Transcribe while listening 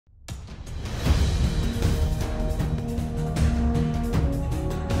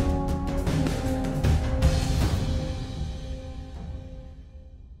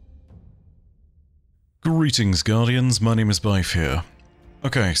Greetings, Guardians, my name is Bife here.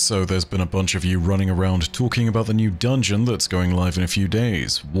 Okay, so there's been a bunch of you running around talking about the new dungeon that's going live in a few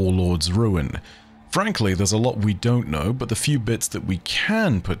days, Warlord's Ruin. Frankly, there's a lot we don't know, but the few bits that we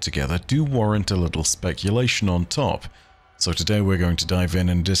can put together do warrant a little speculation on top. So today we're going to dive in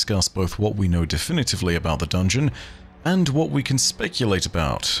and discuss both what we know definitively about the dungeon, and what we can speculate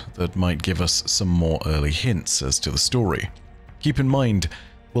about that might give us some more early hints as to the story. Keep in mind,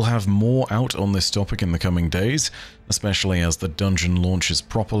 we'll have more out on this topic in the coming days, especially as the dungeon launches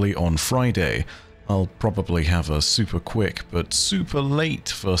properly on Friday. I'll probably have a super quick but super late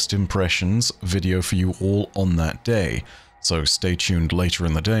first impressions video for you all on that day, so stay tuned later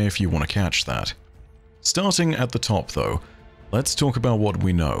in the day if you want to catch that. Starting at the top though, let's talk about what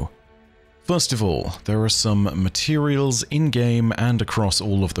we know. First of all, there are some materials in-game and across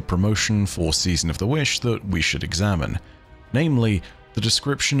all of the promotion for Season of the Wish that we should examine, namely the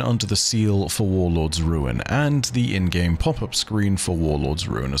description under the seal for Warlord's Ruin, and the in-game pop-up screen for Warlord's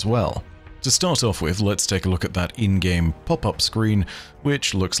Ruin as well. To start off with, let's take a look at that in-game pop-up screen,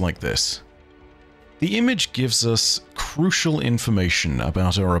 which looks like this. The image gives us crucial information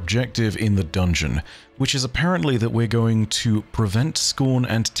about our objective in the dungeon, which is apparently that we're going to prevent Scorn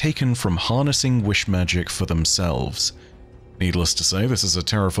and Taken from harnessing wish magic for themselves. Needless to say, this is a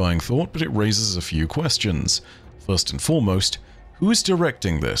terrifying thought, but it raises a few questions. First and foremost, who is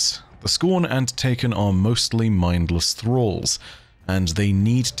directing this? The Scorn and Taken are mostly mindless thralls, and they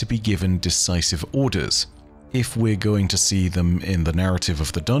need to be given decisive orders. If we're going to see them in the narrative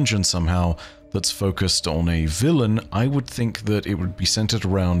of the dungeon somehow that's focused on a villain, I would think that it would be centered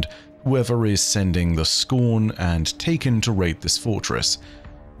around whoever is sending the Scorn and Taken to raid this fortress.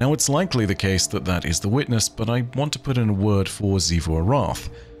 Now, it's likely the case that that is the witness, but I want to put in a word for Xivu Arath.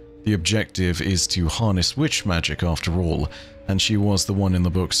 The objective is to harness witch magic after all, and she was the one in the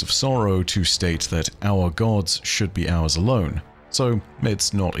Books of Sorrow to state that our gods should be ours alone, so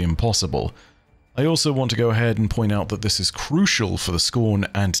it's not impossible. I also want to go ahead and point out that this is crucial for the Scorn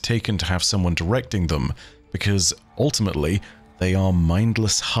and Taken to have someone directing them, because ultimately they are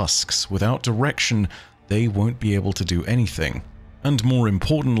mindless husks. Without direction, they won't be able to do anything. And more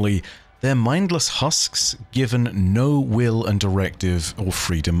importantly, they're mindless husks given no will and directive or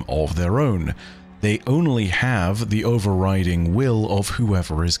freedom of their own. They only have the overriding will of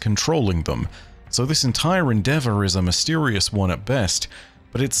whoever is controlling them. So this entire endeavor is a mysterious one at best,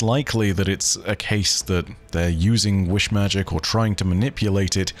 but it's likely that it's a case that they're using wish magic or trying to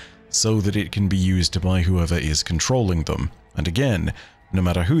manipulate it so that it can be used by whoever is controlling them. And again, no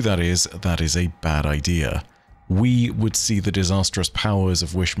matter who that is a bad idea. We would see the disastrous powers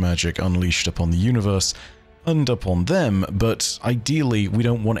of wish magic unleashed upon the universe and upon them, but ideally we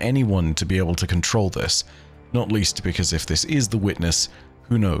don't want anyone to be able to control this, not least because if this is the witness,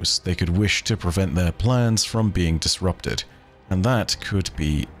 who knows, they could wish to prevent their plans from being disrupted, and that could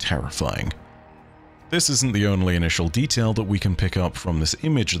be terrifying. This isn't the only initial detail that we can pick up from this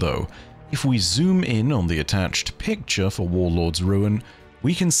image though. If we zoom in on the attached picture for Warlord's Ruin,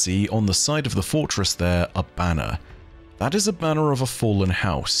 we can see on the side of the fortress there a banner. That is a banner of a fallen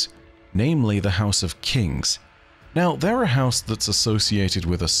house, namely the House of Kings. Now, they're a house that's associated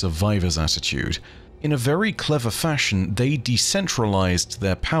with a survivor's attitude. In a very clever fashion, they decentralized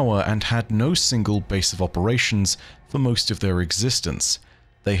their power and had no single base of operations for most of their existence.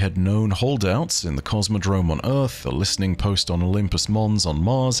 They had known holdouts in the Cosmodrome on Earth, a listening post on Olympus Mons on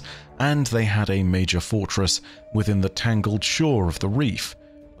Mars, and they had a major fortress within the tangled shore of the reef.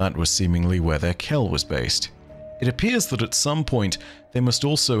 That was seemingly where their Kell was based. It appears that at some point they must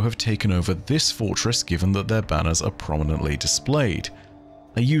also have taken over this fortress, given that their banners are prominently displayed.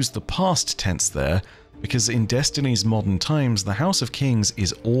 I used the past tense there because in Destiny's modern times the House of Kings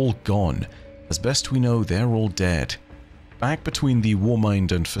is all gone. As best we know, they're all dead. Back between the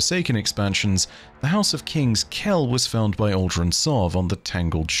Warmind and Forsaken expansions, the House of Kings Kell was found by Uldren Sov on the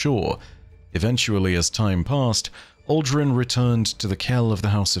Tangled Shore. Eventually, as time passed, Uldren returned to the Kell of the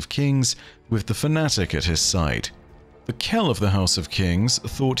House of Kings with the Fanatic at his side. The Kell of the House of Kings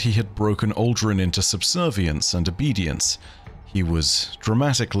thought he had broken Uldren into subservience and obedience. He was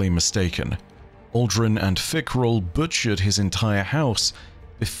dramatically mistaken. Uldren and Fikrul butchered his entire house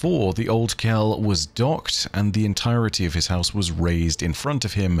before the old Kell was docked and the entirety of his house was raised in front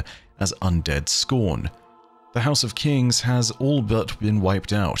of him as undead Scorn. The House of Kings has all but been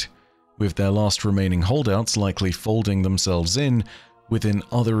wiped out, with their last remaining holdouts likely folding themselves in within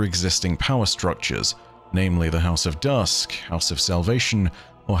other existing power structures, namely the House of Dusk, House of Salvation,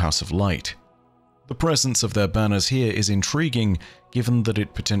 or House of Light. The presence of their banners here is intriguing, given that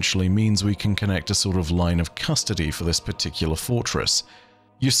it potentially means we can connect a sort of line of custody for this particular fortress.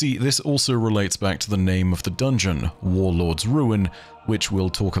 You see, this also relates back to the name of the dungeon, Warlord's Ruin, which we'll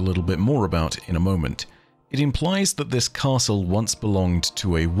talk a little bit more about in a moment. It implies that this castle once belonged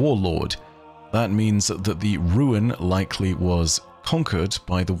to a warlord. That means that the ruin likely was conquered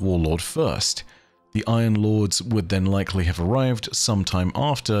by the warlord first. The Iron Lords would then likely have arrived sometime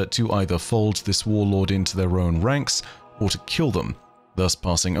after to either fold this warlord into their own ranks or to kill them, thus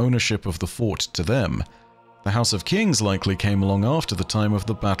passing ownership of the fort to them. The House of Kings likely came along after the time of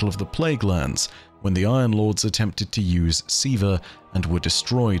the Battle of the Plague Lands, when the Iron Lords attempted to use Siva and were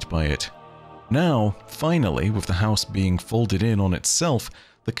destroyed by it. Now, finally, with the house being folded in on itself,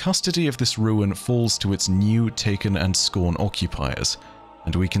 the custody of this ruin falls to its new Taken and Scorn occupiers,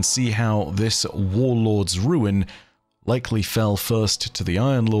 and we can see how this Warlord's Ruin likely fell first to the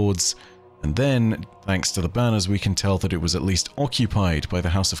Iron Lords, and then, thanks to the banners, we can tell that it was at least occupied by the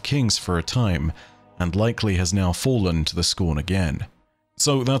House of Kings for a time, and likely has now fallen to the Scorn again.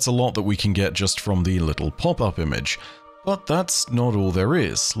 So that's a lot that we can get just from the little pop-up image. But that's not all there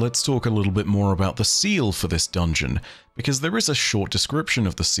is. Let's talk a little bit more about the seal for this dungeon, because there is a short description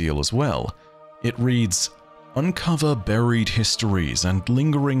of the seal as well. It reads, "Uncover buried histories and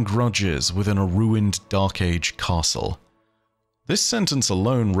lingering grudges within a ruined Dark Age castle." This sentence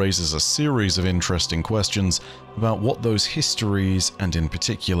alone raises a series of interesting questions about what those histories, and in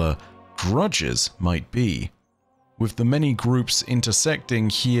particular, grudges, might be. With the many groups intersecting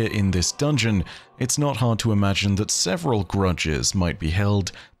here in this dungeon, it's not hard to imagine that several grudges might be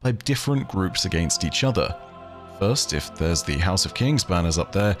held by different groups against each other. First, if there's the House of Kings banners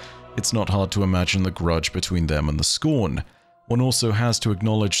up there, it's not hard to imagine the grudge between them and the Scorn. One also has to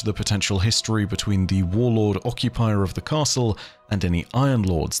acknowledge the potential history between the warlord occupier of the castle and any Iron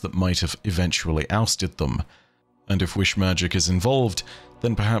Lords that might have eventually ousted them. And if wish magic is involved,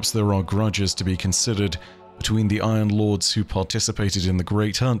 then perhaps there are grudges to be considered between the Iron Lords who participated in the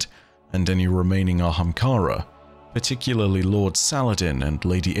Great Hunt and any remaining Ahamkara, particularly Lord Saladin and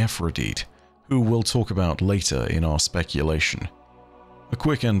Lady Ephrodite, who we'll talk about later in our speculation. A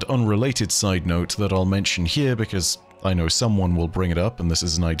quick and unrelated side note that I'll mention here because I know someone will bring it up and this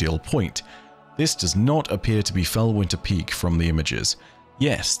is an ideal point. This does not appear to be Fellwinter Peak from the images.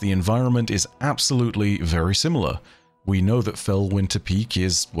 Yes, the environment is absolutely very similar. We know that Fellwinter Peak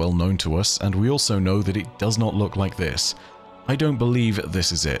is well known to us, and we also know that it does not look like this. I don't believe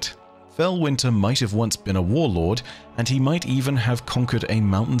this is it. Fellwinter might have once been a warlord, and he might even have conquered a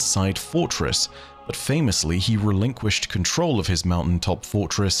mountainside fortress, but famously he relinquished control of his mountaintop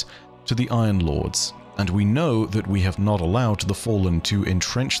fortress to the Iron Lords, and we know that we have not allowed the Fallen to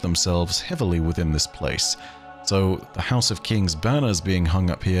entrench themselves heavily within this place, so the House of Kings banners being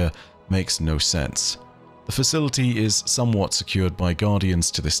hung up here makes no sense. The facility is somewhat secured by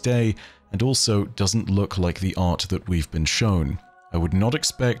guardians to this day, and also doesn't look like the art that we've been shown. I would not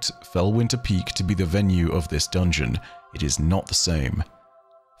expect Fellwinter Peak to be the venue of this dungeon. It is not the same.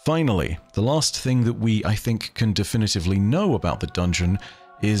 Finally, the last thing that we, I think, can definitively know about the dungeon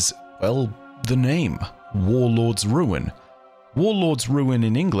is, well, the name, Warlord's Ruin. Warlord's Ruin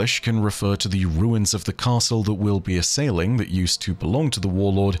in English can refer to the ruins of the castle that we'll be assailing that used to belong to the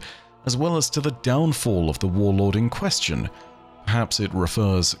warlord, as well as to the downfall of the warlord in question. Perhaps it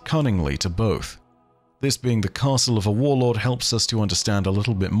refers cunningly to both. This being the castle of a warlord helps us to understand a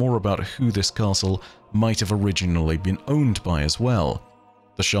little bit more about who this castle might have originally been owned by as well.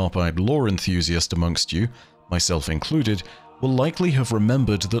 The sharp-eyed lore enthusiast amongst you, myself included, will likely have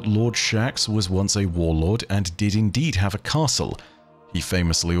remembered that Lord Shaxx was once a warlord and did indeed have a castle. He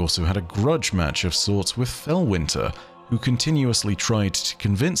famously also had a grudge match of sorts with Fellwinter, who continuously tried to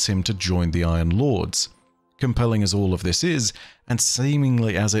convince him to join the Iron Lords. Compelling as all of this is, and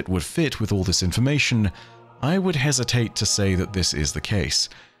seemingly as it would fit with all this information, I would hesitate to say that this is the case,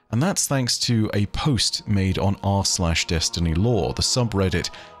 and that's thanks to a post made on r/Destiny Lore, the subreddit,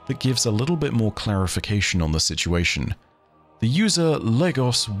 that gives a little bit more clarification on the situation. The user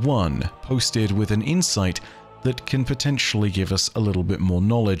Legos1 posted with an insight that can potentially give us a little bit more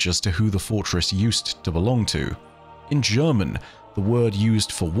knowledge as to who the fortress used to belong to. In German, the word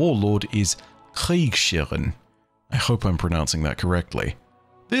used for warlord is Kriegsherren. I hope I'm pronouncing that correctly.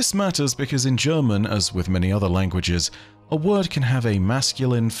 This matters because in German, as with many other languages, a word can have a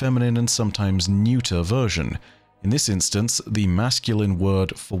masculine, feminine, and sometimes neuter version. In this instance, the masculine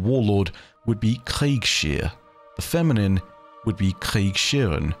word for warlord would be Kriegsherr. The feminine would be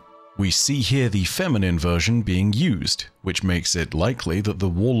Kriegsherren. We see here the feminine version being used, which makes it likely that the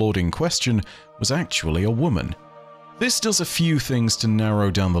warlord in question was actually a woman. This does a few things to narrow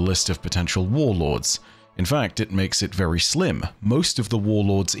down the list of potential warlords. In fact, it makes it very slim. Most of the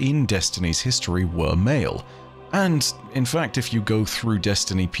warlords in Destiny's history were male. And, in fact, if you go through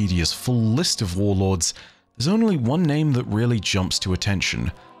Destinypedia's full list of warlords, there's only one name that really jumps to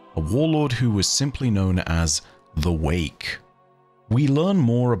attention, a warlord who was simply known as the Wake. We learn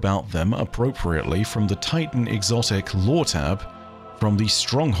more about them appropriately from the Titan exotic lore tab from the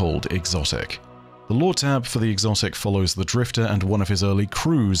Stronghold exotic. The lore tab for the exotic follows the Drifter and one of his early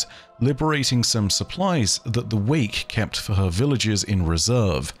crews, liberating some supplies that the Wake kept for her villages in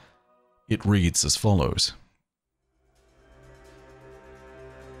reserve. It reads as follows.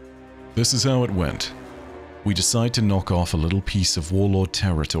 This is how it went. We decide to knock off a little piece of warlord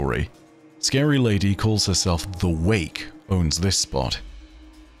territory. Scary lady calls herself the Wake, owns this spot.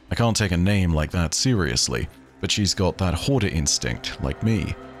 I can't take a name like that seriously, but she's got that hoarder instinct, like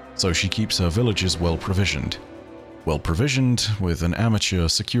me, so she keeps her villages well provisioned. Well provisioned with an amateur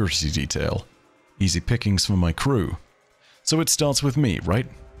security detail. Easy pickings for my crew. So it starts with me, right?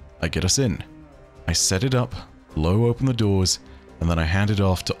 I get us in. I set it up, blow open the doors, and then I hand it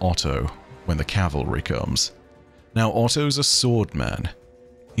off to Otto when the cavalry comes. Now Otto's a swordman.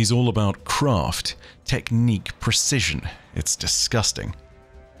 He's all about craft, technique, precision. It's disgusting.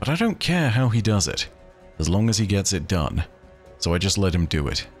 But I don't care how he does it, as long as he gets it done. So I just let him do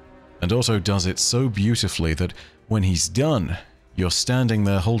it. And Otto does it so beautifully that when he's done, you're standing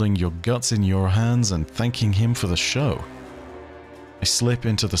there holding your guts in your hands and thanking him for the show. I slip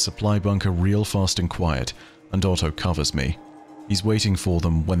into the supply bunker real fast and quiet, and Otto covers me. He's waiting for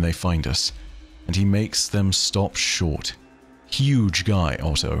them when they find us, and he makes them stop short. Huge guy,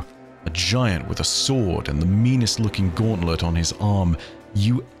 Otto. A giant with a sword and the meanest looking gauntlet on his arm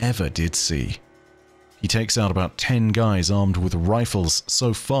you ever did see. He takes out about 10 guys armed with rifles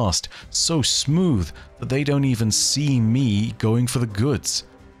so fast, so smooth, that they don't even see me going for the goods.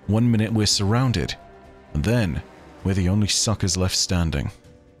 1 minute we're surrounded, and then we're the only suckers left standing.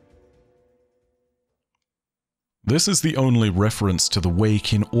 This is the only reference to the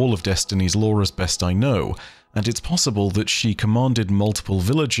Wake in all of Destiny's lore as best I know, and it's possible that she commanded multiple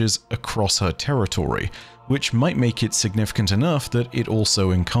villages across her territory, which might make it significant enough that it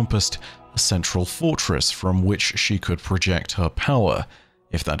also encompassed a central fortress from which she could project her power.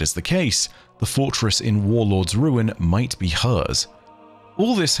 If that is the case, the fortress in Warlord's Ruin might be hers.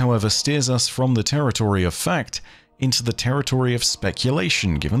 All this, however, steers us from the territory of fact into the territory of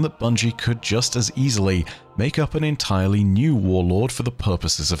speculation, given that Bungie could just as easily make up an entirely new warlord for the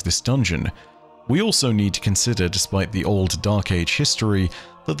purposes of this dungeon. We also need to consider, despite the old Dark Age history,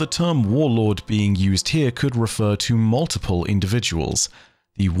 that the term warlord being used here could refer to multiple individuals.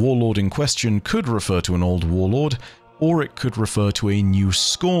 The warlord in question could refer to an old warlord, or it could refer to a new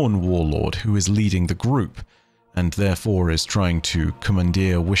Scorn warlord who is leading the group, and therefore is trying to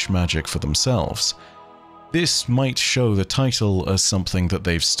commandeer wish magic for themselves. This might show the title as something that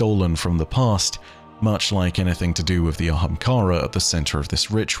they've stolen from the past, much like anything to do with the Ahamkara at the center of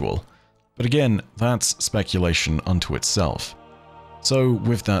this ritual. But again, that's speculation unto itself. So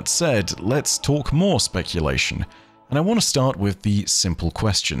with that said, let's talk more speculation, and I want to start with the simple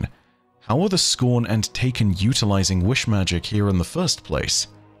question. How are the Scorn and Taken utilizing wish magic here in the first place?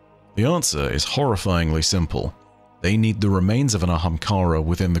 The answer is horrifyingly simple. They need the remains of an Ahamkara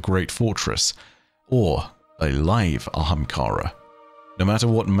within the Great Fortress, or a live Ahamkara. No matter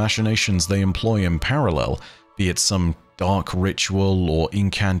what machinations they employ in parallel, be it some dark ritual or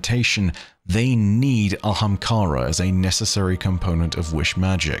incantation, they need Ahamkara as a necessary component of wish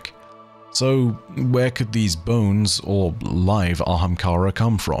magic. So where could these bones or live Ahamkara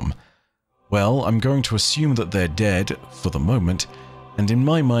come from? Well, I'm going to assume that they're dead, for the moment, and in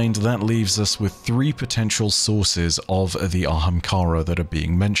my mind that leaves us with 3 potential sources of the Ahamkara that are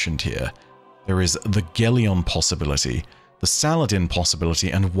being mentioned here. There is the Gelion possibility, the Saladin possibility,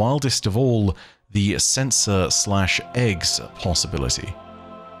 and wildest of all, the Censor/Eggs possibility.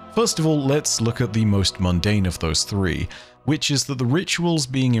 First of all, let's look at the most mundane of those 3, which is that the rituals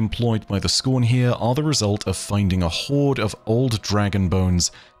being employed by the Scorn here are the result of finding a hoard of old dragon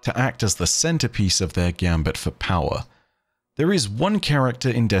bones to act as the centerpiece of their gambit for power. There is one character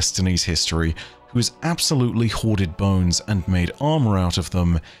in Destiny's history who has absolutely hoarded bones and made armor out of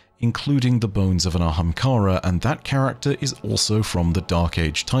them, including the bones of an Ahamkara, and that character is also from the Dark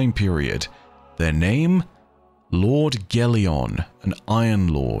Age time period. Their name? Lord Gelion, an Iron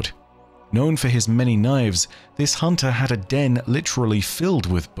Lord. Known for his many knives, this hunter had a den literally filled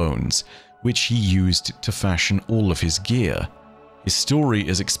with bones, which he used to fashion all of his gear. His story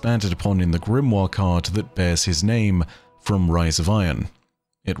is expanded upon in the Grimoire card that bears his name from Rise of Iron.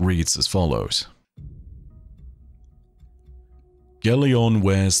 It reads as follows. Gelion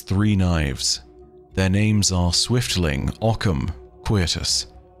wears 3 knives. Their names are Swiftling, Occam, Quietus.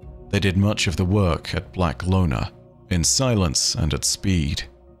 They did much of the work at Black Lona, in silence and at speed.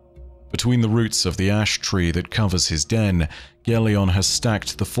 Between the roots of the ash tree that covers his den, Gelion has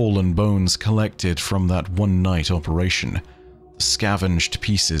stacked the fallen bones collected from that one-night operation. The scavenged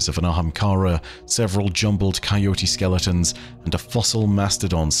pieces of an Ahamkara, several jumbled coyote skeletons, and a fossil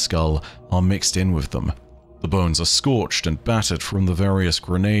mastodon skull are mixed in with them. The bones are scorched and battered from the various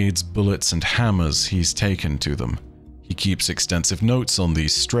grenades, bullets, and hammers he's taken to them. He keeps extensive notes on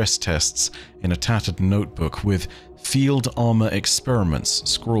these stress tests in a tattered notebook with "Field Armor Experiments"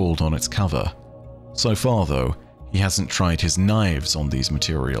 scrawled on its cover. So far, though, he hasn't tried his knives on these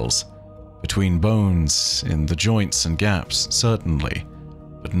materials. Between bones, in the joints and gaps, certainly,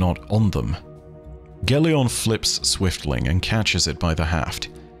 but not on them. Gelion flips Swiftling and catches it by the haft.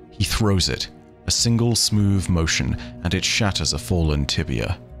 He throws it, a single smooth motion, and it shatters a fallen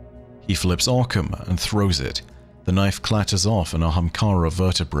tibia. He flips Arkham and throws it. The knife clatters off an Ahamkara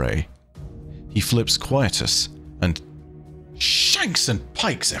vertebrae. He flips Quietus and shanks and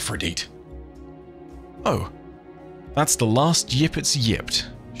pikes Aphrodite. "Oh, that's the last yip it's yipped,"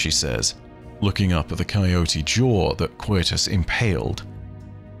 she says, looking up at the coyote jaw that Quietus impaled.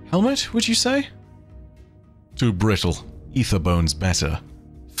 "Helmet, would you say?" "Too brittle. Ether bone's better."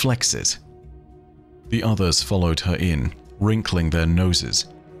 Flexes. The others followed her in, wrinkling their noses.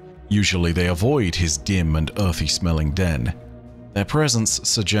 Usually they avoid his dim and earthy-smelling den. Their presence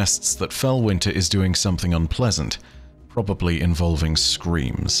suggests that Fellwinter is doing something unpleasant, probably involving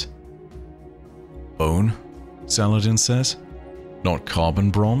screams. "Bone?" Saladin says. "Not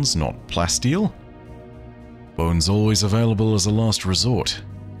carbon bronze, not plasteel?" "Bone's always available as a last resort.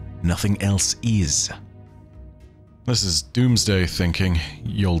 Nothing else is." "This is doomsday thinking,"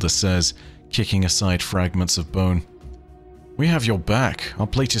 Yolda says, kicking aside fragments of bone. "We have your back. Our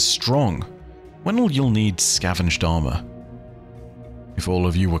plate is strong. When'll you'll need scavenged armor?" "If all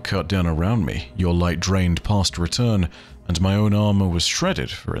of you were cut down around me, your light drained past return, and my own armor was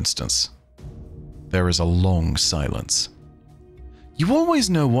shredded, for instance." There is a long silence. "You always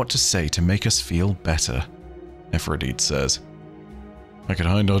know what to say to make us feel better," Aphrodite says. "I could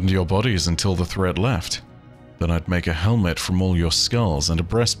hide under your bodies until the threat left. Then I'd make a helmet from all your skulls and a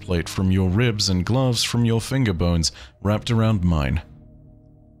breastplate from your ribs and gloves from your finger bones wrapped around mine."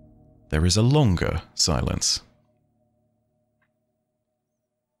 There is a longer silence.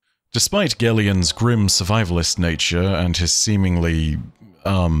 Despite Gelion's grim survivalist nature and his seemingly,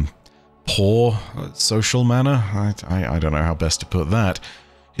 poor social manner, I don't know how best to put that,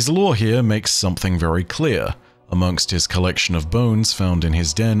 his lore here makes something very clear. Amongst his collection of bones found in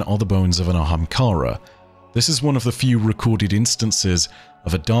his den are the bones of an Ahamkara. This is one of the few recorded instances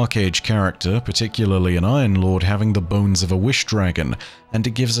of a Dark Age character, particularly an Iron Lord, having the bones of a wish dragon, and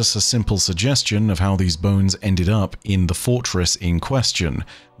it gives us a simple suggestion of how these bones ended up in the fortress in question,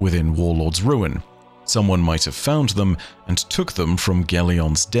 within Warlord's Ruin. Someone might have found them and took them from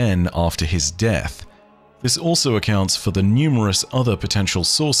Gelion's den after his death. This also accounts for the numerous other potential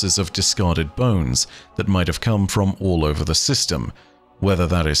sources of discarded bones that might have come from all over the system. Whether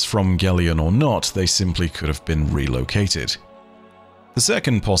that is from Gelion or not, they simply could have been relocated. The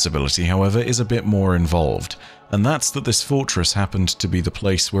second possibility, however, is a bit more involved, and that's that this fortress happened to be the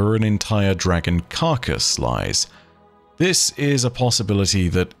place where an entire dragon carcass lies. This is a possibility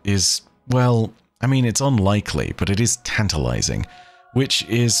that is, well, I mean, it's unlikely, but it is tantalizing, which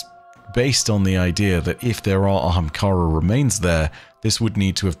is based on the idea that if there are Ahamkara remains there, this would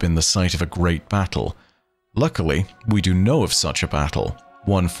need to have been the site of a great battle. Luckily, we do know of such a battle,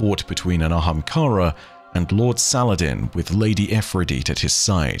 one fought between an Ahamkara and Lord Saladin with Lady Aphrodite at his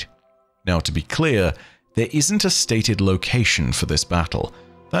side. Now, to be clear, there isn't a stated location for this battle.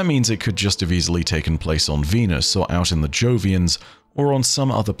 That means it could just have easily taken place on Venus or out in the Jovians or on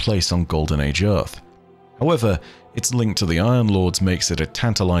some other place on Golden Age Earth. However, its link to the Iron Lords makes it a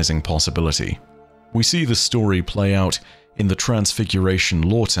tantalizing possibility. We see the story play out in the Transfiguration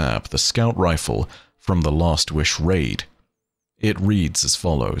lore tab, the Scout Rifle, from the Last Wish raid. It reads as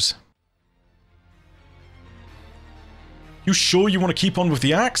follows. "You sure you want to keep on with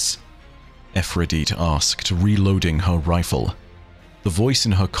the axe?" Aphrodite asked, reloading her rifle. The voice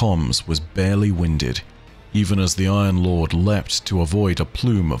in her comms was barely winded, even as the Iron Lord leapt to avoid a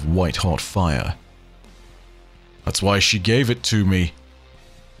plume of white-hot fire. "That's why she gave it to me.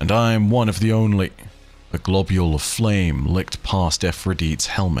 And I'm one of the only—" A globule of flame licked past Aphrodite's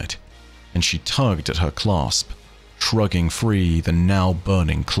helmet, and she tugged at her clasp, shrugging free the now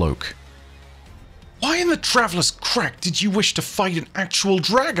burning cloak. "Why in the Traveler's Crack did you wish to fight an actual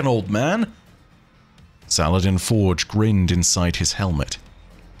dragon, old man?" Saladin Forge grinned inside his helmet.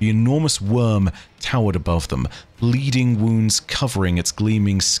 The enormous worm towered above them, bleeding wounds covering its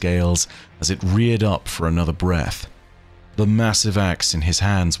gleaming scales as it reared up for another breath. The massive axe in his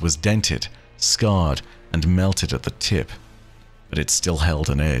hands was dented, scarred, and melted at the tip, but it still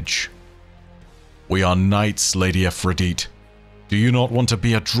held an edge. "We are knights, Lady Aphrodite. Do you not want to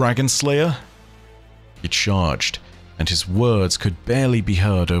be a dragon slayer?" He charged, and his words could barely be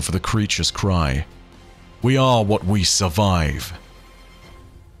heard over the creature's cry. "We are what we survive."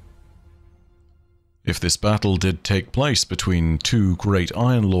 If this battle did take place between two great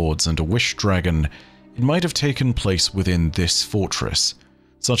Iron Lords and a wish dragon, it might have taken place within this fortress.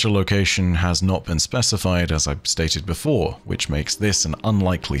 Such a location has not been specified, as I've stated before, which makes this an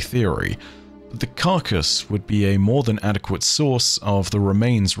unlikely theory, but the carcass would be a more than adequate source of the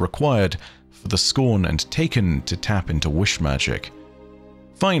remains required for the Scorn and Taken to tap into wish magic.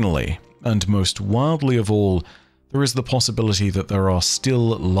 Finally, and most wildly of all, there is the possibility that there are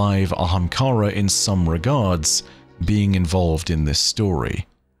still live Ahamkara in some regards being involved in this story.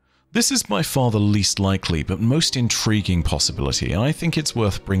 This is by far the least likely but most intriguing possibility, and I think it's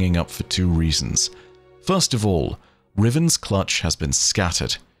worth bringing up for two reasons. First of all, Riven's clutch has been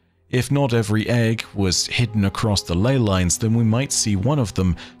scattered. If not every egg was hidden across the ley lines, then we might see one of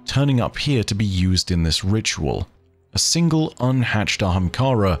them turning up here to be used in this ritual. A single unhatched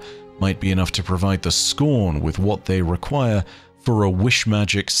Ahamkara might be enough to provide the Scorn with what they require for a wish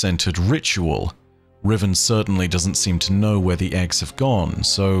magic-centered ritual. Riven certainly doesn't seem to know where the eggs have gone,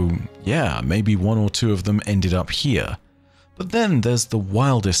 so yeah, maybe one or two of them ended up here. But then there's the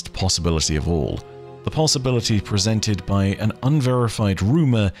wildest possibility of all. The possibility presented by an unverified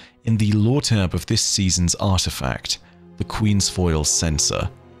rumor in the lore tab of this season's artifact, the Queen's Foil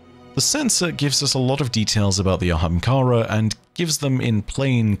Censer. The censer gives us a lot of details about the Ahamkara and gives them in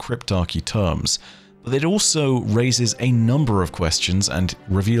plain cryptarchy terms, but it also raises a number of questions and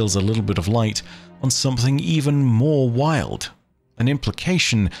reveals a little bit of light on something even more wild, an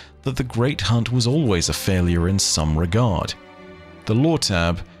implication that the Great Hunt was always a failure in some regard. The lore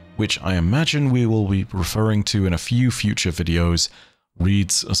tab, which I imagine we will be referring to in a few future videos,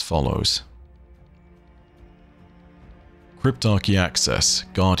 reads as follows. Cryptarchy Access,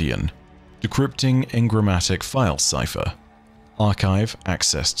 Guardian. Decrypting Engrammatic File Cipher. Archive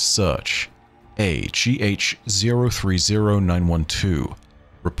Accessed Search. A GH030912.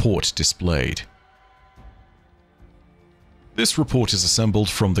 Report displayed. This report is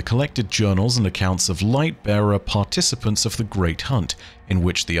assembled from the collected journals and accounts of Lightbearer participants of the Great Hunt, in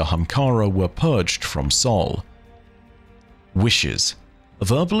which the Ahamkara were purged from Sol. Wishes. A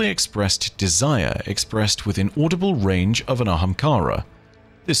verbally expressed desire expressed within audible range of an Ahamkara.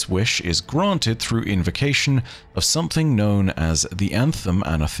 This wish is granted through invocation of something known as the Anthem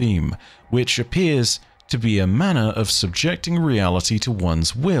Anatheme, which appears to be a manner of subjecting reality to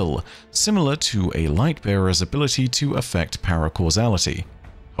one's will, similar to a Lightbearer's ability to affect paracausality.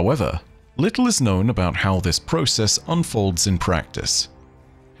 However, little is known about how this process unfolds in practice.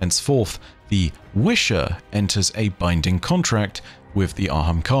 Henceforth, the Wisher enters a binding contract with the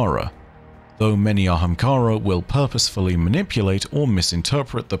Ahamkara. Though many Ahamkara will purposefully manipulate or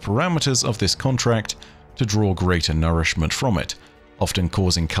misinterpret the parameters of this contract to draw greater nourishment from it, often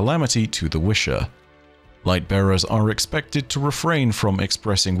causing calamity to the Wisher. Lightbearers are expected to refrain from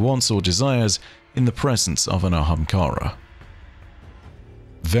expressing wants or desires in the presence of an Ahamkara.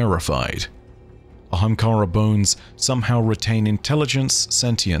 Verified. Ahamkara bones somehow retain intelligence,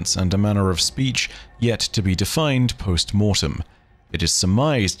 sentience, and a manner of speech yet to be defined post-mortem. It is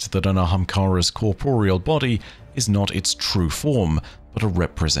surmised that an Ahamkara's corporeal body is not its true form, but a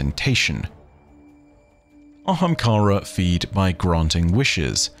representation. Ahamkara feed by granting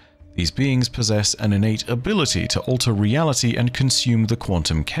wishes. These beings possess an innate ability to alter reality and consume the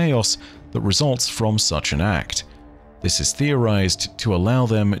quantum chaos that results from such an act. This is theorized to allow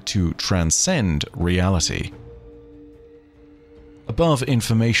them to transcend reality. Above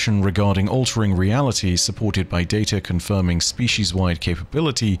information regarding altering reality supported by data confirming species-wide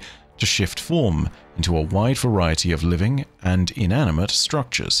capability to shift form into a wide variety of living and inanimate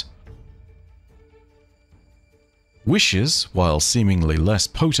structures. Wishes, while seemingly less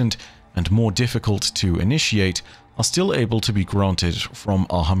potent and more difficult to initiate, are still able to be granted from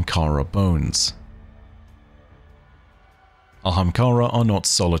Ahamkara bones. Ahamkara are not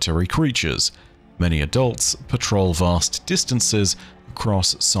solitary creatures. Many adults patrol vast distances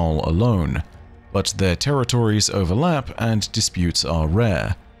across Sol alone, but their territories overlap and disputes are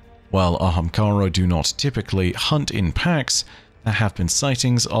rare. While Ahamkara do not typically hunt in packs, there have been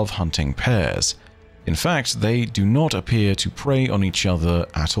sightings of hunting pairs. In fact, they do not appear to prey on each other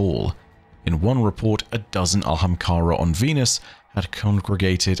at all. In one report, a dozen Ahamkara on Venus had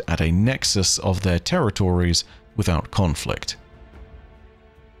congregated at a nexus of their territories without conflict.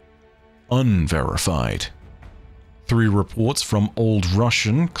 Unverified. 3 reports from Old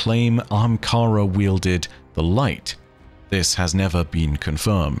Russian claim Ahamkara wielded the light. This has never been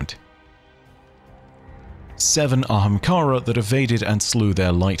confirmed. 7 Ahamkara that evaded and slew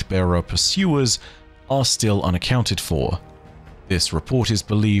their light-bearer pursuers are still unaccounted for. This report is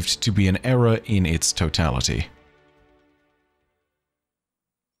believed to be an error in its totality.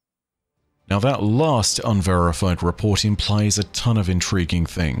 Now that last unverified report implies a ton of intriguing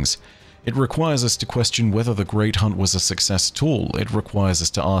things. It requires us to question whether the Great Hunt was a success at all. It requires us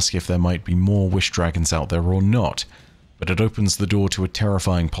to ask if there might be more Wish Dragons out there or not. But it opens the door to a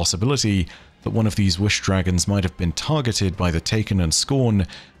terrifying possibility that one of these Wish Dragons might have been targeted by the Taken and Scorn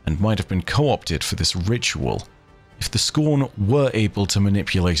and might have been co-opted for this ritual. If the Scorn were able to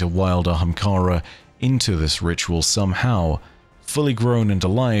manipulate a wild Ahamkara into this ritual somehow, fully grown and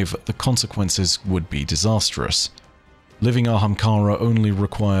alive, the consequences would be disastrous. Living Ahamkara only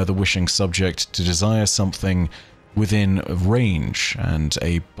require the wishing subject to desire something within range, and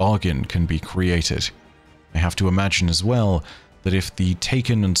a bargain can be created. I have to imagine as well that if the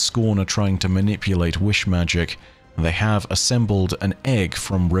Taken and Scorn are trying to manipulate wish magic, and they have assembled an egg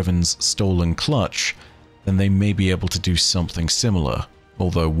from Riven's stolen clutch, then they may be able to do something similar,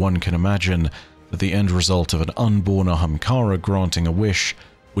 although one can imagine that the end result of an unborn Ahamkara granting a wish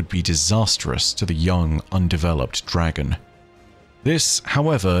would be disastrous to the young, undeveloped dragon. This,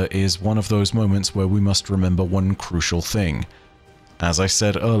 however, is one of those moments where we must remember one crucial thing. As I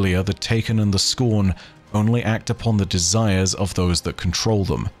said earlier, the Taken and the Scorn only act upon the desires of those that control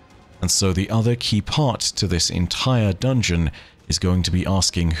them, and so the other key part to this entire dungeon is going to be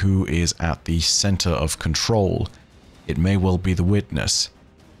asking who is at the center of control. It may well be the witness.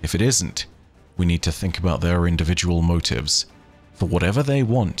 If it isn't, we need to think about their individual motives, for whatever they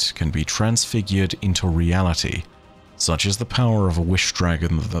want can be transfigured into reality, such as the power of a wish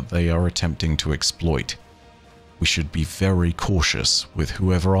dragon that they are attempting to exploit. We should be very cautious with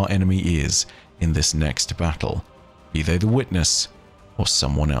whoever our enemy is in this next battle, be they the witness or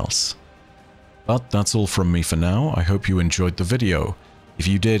someone else. But that's all from me for now. I hope you enjoyed the video. If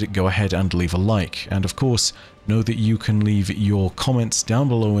you did, go ahead and leave a like, and of course, know that you can leave your comments down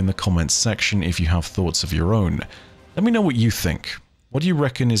below in the comments section if you have thoughts of your own. Let me know what you think. What do you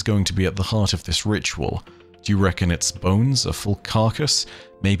reckon is going to be at the heart of this ritual? Do you reckon it's bones, a full carcass,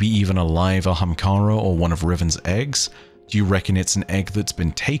 maybe even a live Ahamkara or one of Riven's eggs? Do you reckon it's an egg that's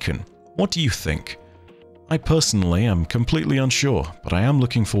been taken? What do you think? I personally am completely unsure, but I am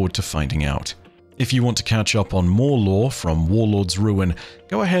looking forward to finding out. If you want to catch up on more lore from Warlord's Ruin,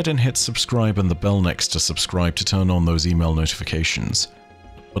 go ahead and hit subscribe and the bell next to subscribe to turn on those email notifications.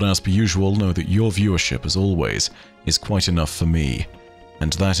 But as per usual, know that your viewership, as always, is quite enough for me,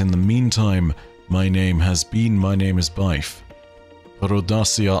 and that in the meantime, my name is Bife.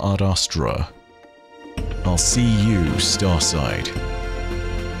 Rodacia ad Astra. I'll see you, Starside.